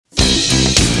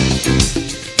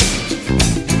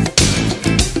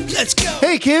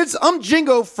Hey kids, I'm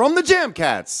Jingo from the Jam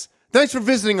Cats. Thanks for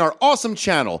visiting our awesome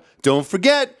channel. Don't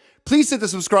forget, please hit the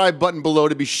subscribe button below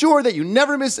to be sure that you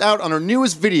never miss out on our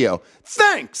newest video.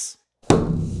 Thanks!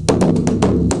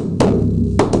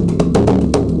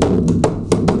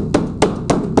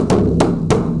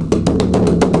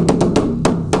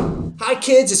 Hi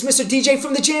kids, it's Mr. DJ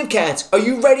from the Jam Cats. Are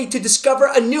you ready to discover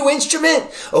a new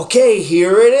instrument? Okay,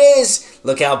 here it is.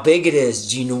 Look how big it is.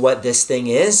 Do you know what this thing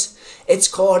is? It's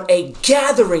called a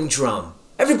gathering drum.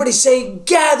 Everybody say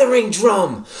gathering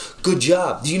drum. Good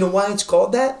job. Do you know why it's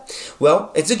called that?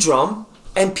 Well, it's a drum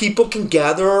and people can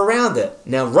gather around it.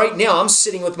 Now, right now, I'm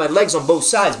sitting with my legs on both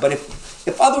sides, but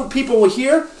if other people were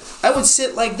here, I would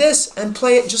sit like this and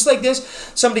play it just like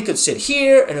this. Somebody could sit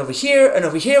here and over here and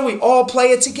over here. We all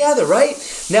play it together, right?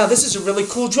 Now, this is a really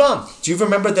cool drum. Do you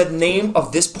remember the name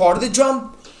of this part of the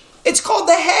drum? It's called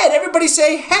the head. Everybody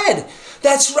say head.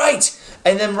 That's right.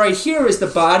 And then right here is the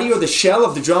body or the shell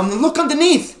of the drum. And look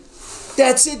underneath.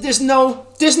 That's it. There's no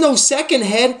second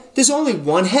head. There's only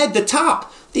one head, the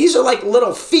top. These are like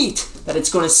little feet that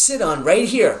it's going to sit on right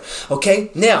here. Okay?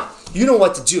 Now, you know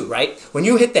what to do, right? When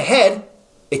you hit the head,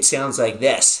 it sounds like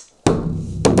this.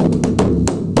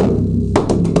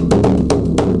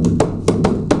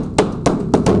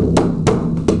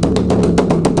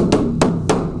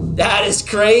 That is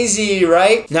crazy,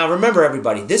 right? Now remember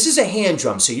everybody, this is a hand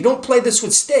drum, so you don't play this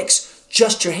with sticks,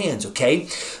 just your hands, okay?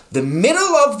 The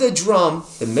middle of the drum,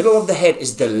 the middle of the head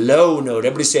is the low note.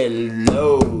 Everybody say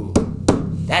low.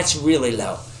 That's really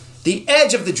low. The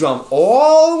edge of the drum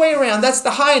all the way around, that's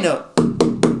the high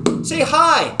note. Say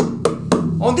high.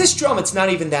 On this drum, it's not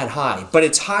even that high, but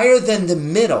it's higher than the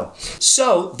middle.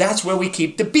 So that's where we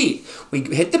keep the beat. We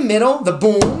hit the middle, the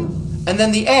boom, and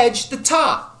then the edge, the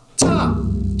ta, ta.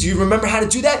 Do you remember how to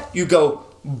do that? You go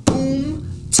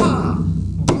boom, ta,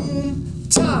 boom,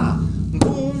 ta,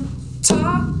 boom,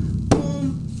 ta,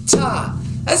 boom, ta.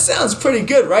 That sounds pretty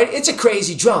good, right? It's a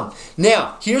crazy drum.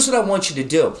 Now, here's what I want you to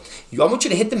do. I want you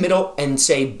to hit the middle and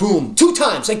say boom 2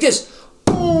 times, like this.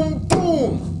 Boom,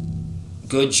 boom.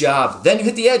 Good job. Then you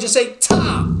hit the edge and say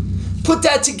ta. Put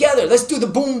that together. Let's do the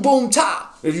boom, boom,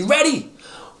 ta. Are you ready?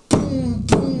 Boom,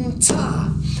 boom,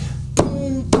 ta.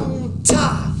 Boom, boom,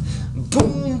 ta.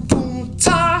 Boom, boom,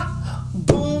 ta.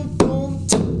 Boom, boom,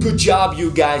 ta. Good job,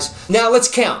 you guys. Now let's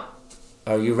count.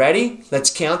 Are you ready? Let's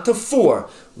count to 4.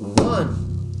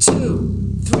 1,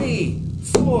 2, 3,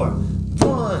 4.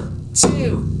 1,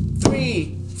 2,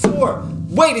 3, 4.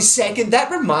 Wait a second, that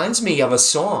reminds me of a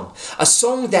song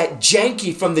that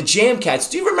Janky from the Jam Cats.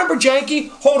 Do you remember Janky?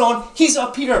 Hold on, he's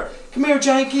up here. Come here,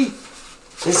 Janky.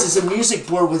 This is a music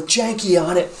board with Janky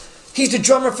on it. He's the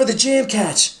drummer for the Jam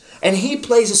Cats, and he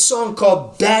plays a song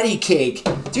called Batty Cake.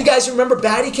 Do you guys remember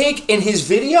Batty Cake in his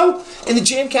video, in the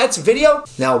Jam Cats video?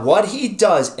 Now, what he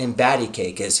does in Batty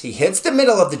Cake is he hits the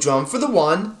middle of the drum for the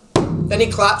 1, then he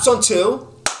claps on 2,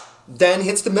 then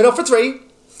hits the middle for 3,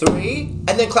 and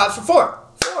then claps for 4.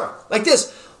 Like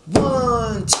this.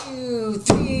 1, 2,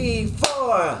 3,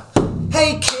 4.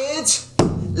 Hey kids,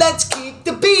 let's keep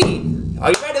the beat. Are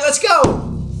you ready? Let's go.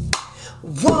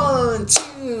 1,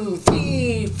 2,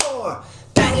 3, 4.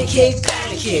 Batty cake,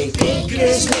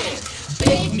 baker's man.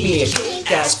 Bake me a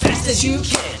cake as fast as you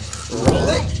can. Roll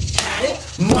it, pat it,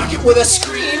 mark it with a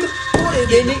scream. Put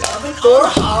it in the oven for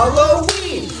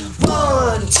Halloween.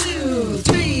 1, 2,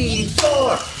 3,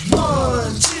 4.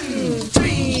 1, 2,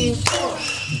 3, 4.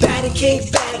 Batty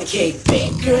cake,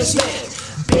 baker's man.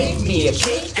 Bake me a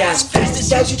cake as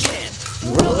fast as you can.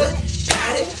 Roll it,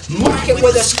 pat it, mark it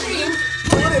with a scream.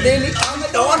 Put it in the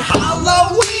oven on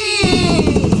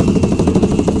Halloween.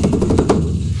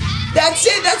 That's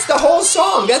it, that's the whole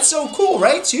song. That's so cool,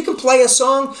 right? So you can play a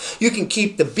song, you can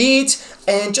keep the beat,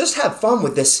 and just have fun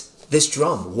with this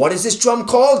drum. What is this drum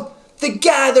called? The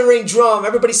gathering drum.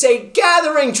 Everybody say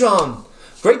gathering drum.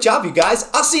 Great job, you guys.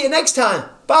 I'll see you next time.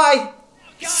 Bye.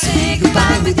 Say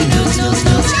goodbye with your nose, nose,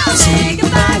 nose. Say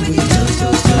goodbye with your toes,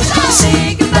 toes, toes.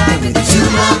 Say goodbye.